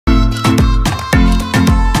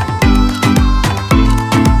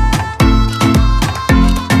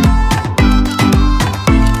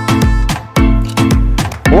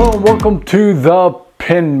Welcome to the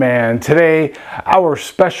Pen Man. Today our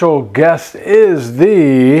special guest is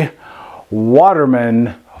the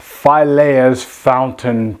Waterman Phileas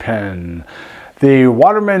fountain pen. The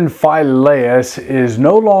Waterman Phileas is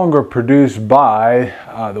no longer produced by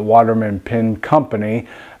the Waterman Pen Company,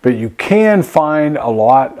 but you can find a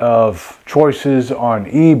lot of choices on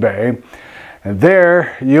eBay, and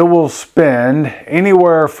there you will spend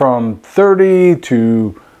anywhere from $30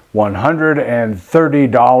 to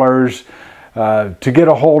 $130 to get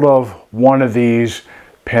a hold of one of these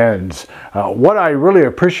pens. What I really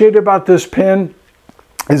appreciate about this pen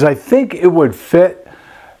is I think it would fit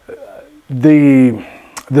the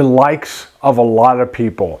likes of a lot of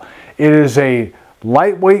people. It is a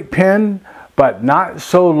lightweight pen, but not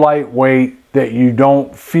so lightweight that you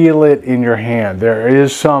don't feel it in your hand. There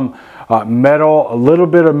is some metal, a little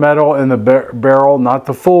bit of metal in the barrel, not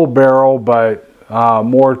the full barrel, but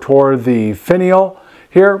more toward the finial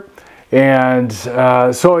here, and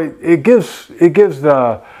so it gives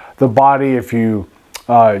the body, if you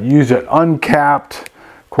use it uncapped.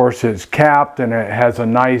 Of course, it's capped, and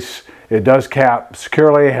it does cap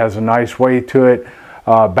securely. It has a nice weight to it,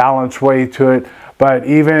 balanced weight to it. But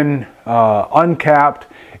even uncapped,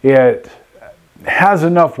 it has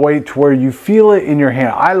enough weight to where you feel it in your hand.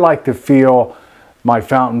 I like to feel my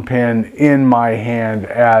fountain pen in my hand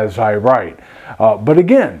as I write. But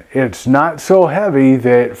again, it's not so heavy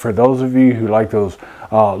that for those of you who like those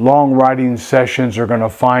long writing sessions are going to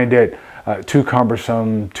find it too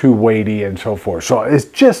cumbersome, too weighty, and so forth. So it's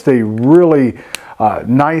just a really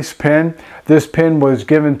nice pen. This pen was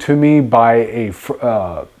given to me by a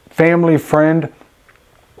family friend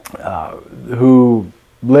who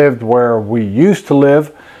lived where we used to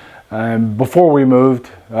live. And before we moved,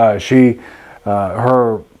 her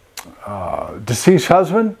deceased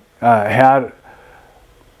husband had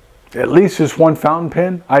at least this one fountain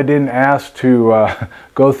pen. I didn't ask to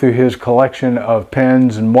go through his collection of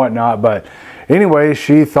pens and whatnot, but anyway,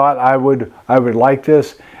 she thought I would like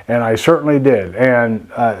this, and I certainly did, and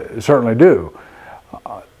certainly do.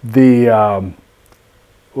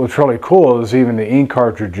 What's really cool is even the ink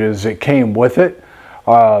cartridges that came with it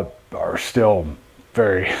are still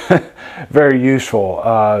very very useful.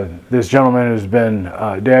 This gentleman has been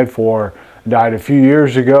died a few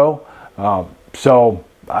years ago, so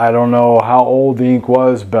I don't know how old the ink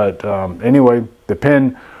was, but anyway, the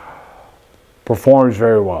pen performs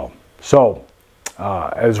very well. So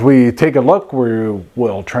as we take a look, we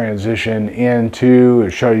will transition into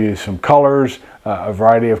show you some colors, a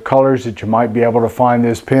variety of colors that you might be able to find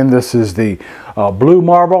this pen. This is the blue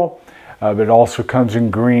marble, but it also comes in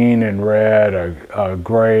green and red,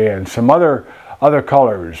 gray, and some other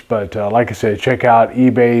colors. But like I said, check out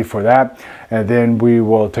eBay for that, and then we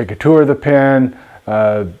will take a tour of the pen,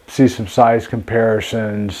 see some size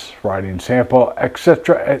comparisons, writing sample,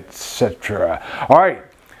 etc., etc. All right,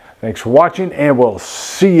 thanks for watching, and we'll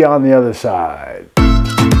see you on the other side.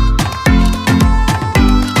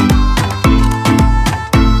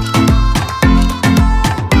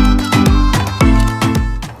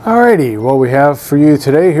 Alrighty, what we have for you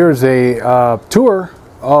today, here's a tour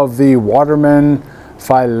of the Waterman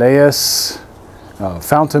Phileas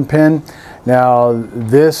fountain pen. Now,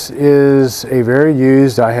 this is a very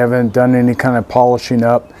used. I haven't done any kind of polishing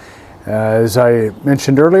up. As I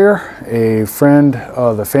mentioned earlier, a friend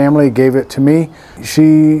of the family gave it to me. She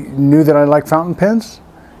knew that I like fountain pens,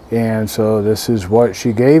 and so this is what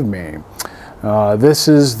she gave me. This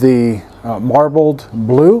is the marbled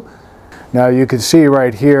blue. Now, you can see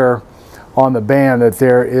right here on the band that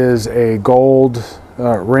there is a gold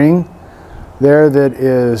ring there that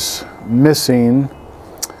is missing.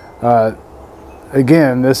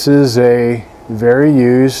 Again, this is a very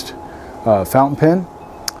used fountain pen,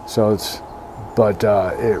 so it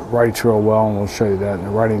writes real well, and we'll show you that in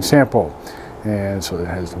the writing sample. And so it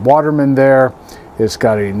has the Waterman there. It's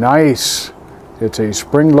got it's a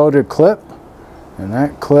spring-loaded clip, and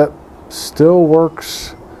that clip still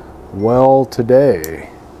works well today.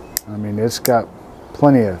 I mean, it's got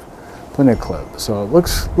plenty of clip, so it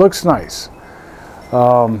looks nice.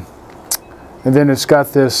 And then it's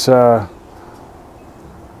got this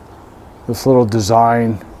little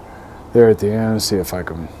design there at the end. Let's see if I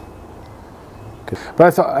can.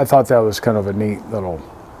 But I thought that was kind of a neat little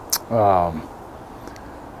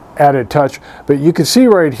added touch. But you can see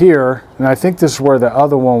right here, and I think this is where the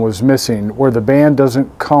other one was missing, where the band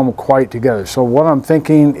doesn't come quite together. So what I'm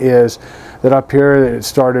thinking is that up here it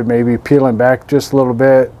started maybe peeling back just a little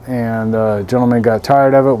bit, and the gentleman got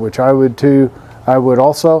tired of it, which I would too. I would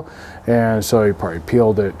also, and so he probably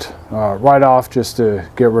peeled it right off just to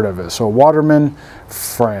get rid of it. So Waterman,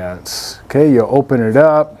 France. Okay, you open it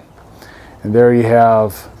up, And there you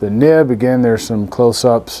have the nib. Again, there's some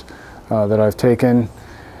close-ups that I've taken.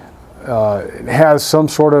 It has some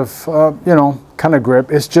sort of, you know, kind of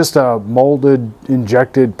grip. It's just a molded,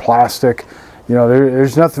 injected plastic. You know,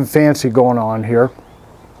 there's nothing fancy going on here,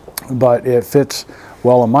 but it fits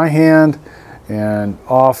well in my hand, and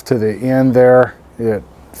off to the end there, it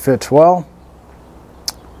fits well.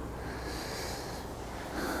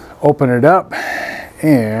 Open it up,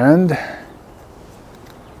 and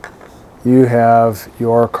you have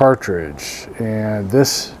your cartridge. And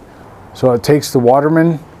this, so it takes the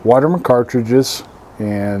Waterman cartridges,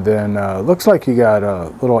 and then looks like you got a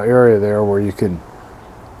little area there where you can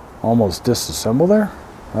almost disassemble there.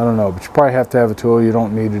 I don't know, but you probably have to have a tool. You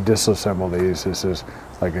don't need to disassemble these. This is,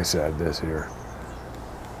 like I said, this here.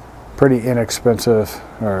 Pretty inexpensive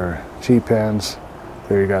or cheap pens.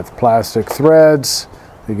 There you got the plastic threads.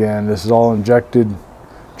 Again, this is all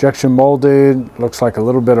injection molded. Looks like a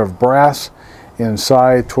little bit of brass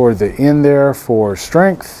inside toward the end there for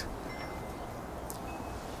strength.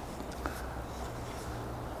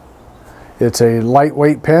 It's a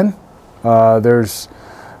lightweight pen. There's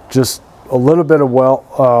just a little bit of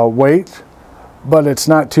weight, but it's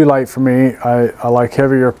not too light for me. I like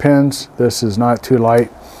heavier pens. This is not too light.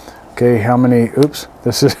 Okay, how many, oops,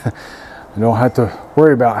 this is, I don't have to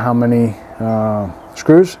worry about how many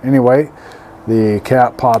screws. Anyway, the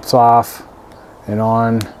cap pops off and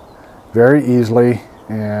on very easily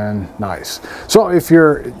and nice. So if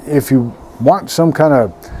you want some kind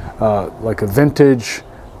of like a vintage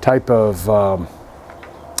type of,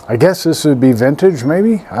 I guess this would be vintage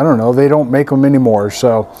maybe, I don't know, they don't make them anymore.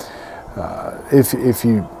 So if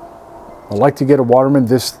you would like to get a Waterman,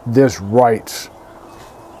 this writes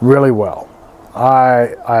really well.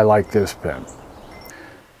 I like this pen.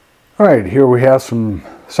 All right, here we have some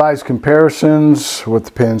size comparisons with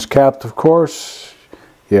the pens capped, of course.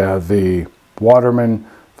 You have the Waterman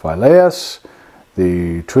Phileas,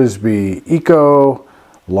 the TWSBI Eco,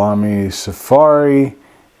 Lamy Safari,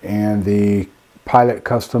 and the Pilot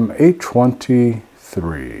Custom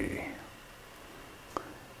 823.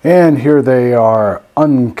 And here they are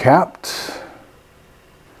uncapped,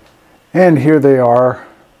 and here they are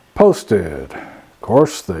posted. Of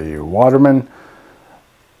course, the Waterman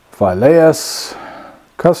Phileas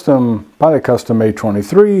Pilot Custom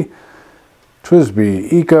 823,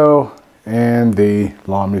 TWSBI Eco, and the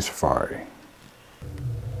Lamy Safari.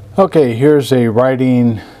 Okay, here's a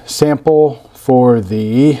writing sample for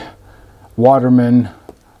the Waterman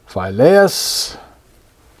Phileas.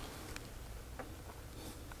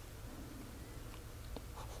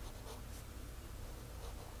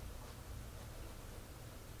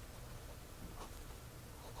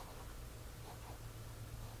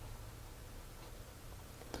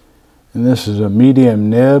 And this is a medium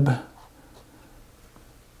nib.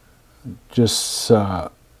 Just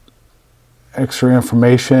extra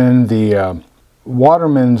information. The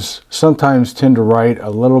Watermans sometimes tend to write a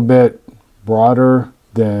little bit broader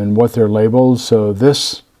than what they're labeled. So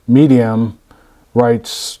this medium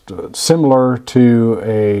writes similar to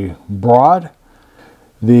a broad.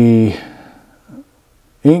 The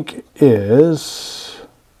ink is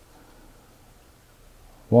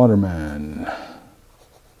Waterman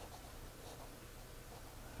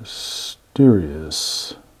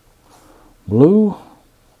Mysterious Blue.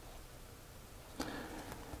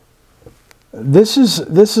 This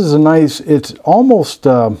is a nice, it's almost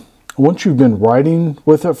once you've been writing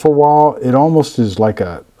with it for a while, it almost is like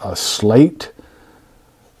a slate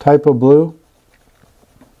type of blue.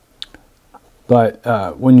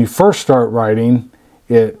 But when you first start writing,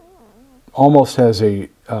 it almost has a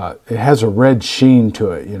red sheen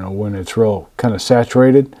to it, you know, when it's real kind of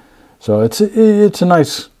saturated. So it's a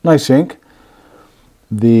nice ink.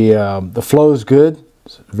 The flow is good.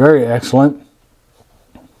 It's very excellent.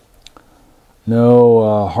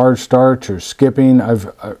 No hard starch or skipping.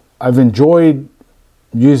 I've enjoyed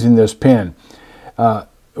using this pen.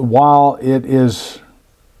 While it is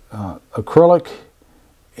acrylic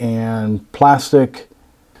and plastic,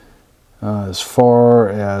 as far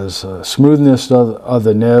as smoothness of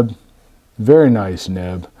the nib, very nice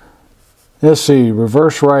nib. Let's see,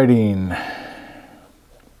 reverse writing.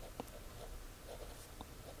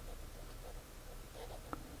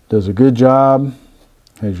 Does a good job.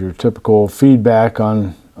 Has your typical feedback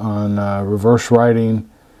on reverse writing,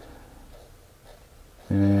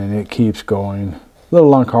 and it keeps going. A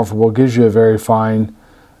little uncomfortable. Gives you a very fine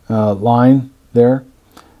line there,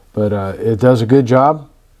 but it does a good job.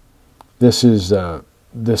 This is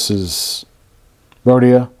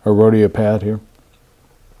Rhodia pad here.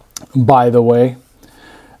 By the way,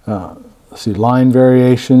 let's see, line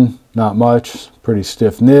variation, not much. Pretty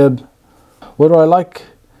stiff nib. what do I like?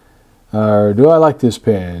 Or do I like this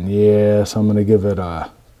pen? Yes, I'm going to give it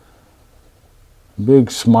a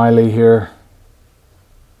big smiley here.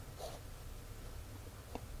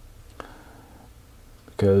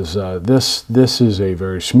 Because this is a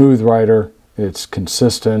very smooth writer. It's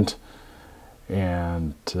consistent,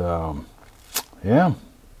 and yeah,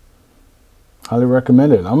 highly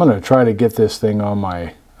recommend it. I'm going to try to get this thing on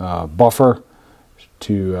my buffer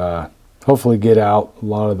to hopefully get out a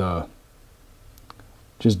lot of the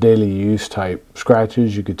just daily use type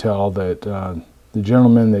scratches. You could tell that the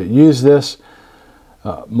gentleman that used this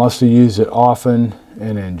must have used it often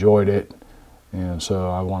and enjoyed it, and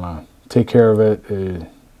so I want to take care of it.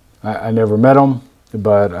 I never met him,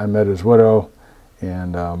 but I met his widow,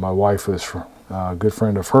 and my wife was a good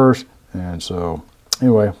friend of hers, and so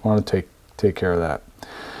anyway, I want to take care of that.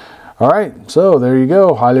 All right, so there you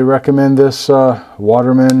go. Highly recommend this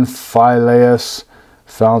Waterman Phileas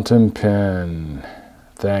fountain pen.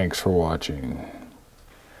 Thanks for watching.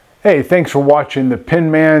 Hey, thanks for watching the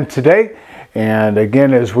Pen Man today. And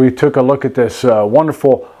again, as we took a look at this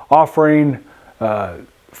wonderful offering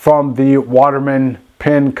from the Waterman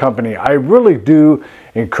Pen Company, I really do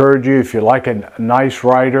encourage you, if you like a nice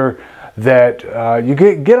writer, that you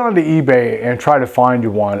get onto eBay and try to find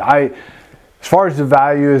you one. As far as the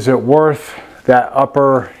value, is it worth that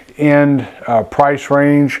upper end price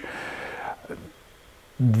range?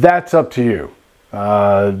 That's up to you.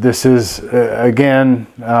 This is again,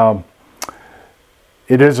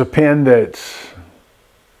 it is a pen that's,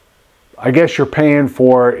 I guess you're paying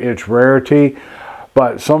for its rarity,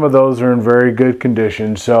 but some of those are in very good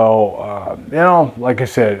condition. So you know, like I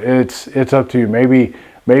said, it's up to you. Maybe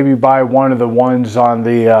buy one of the ones on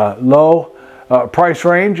the low price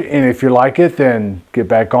range, and if you like it, then get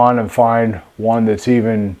back on and find one that's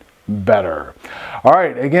even better. All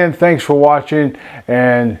right, again, thanks for watching,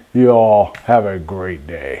 and you all have a great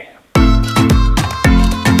day.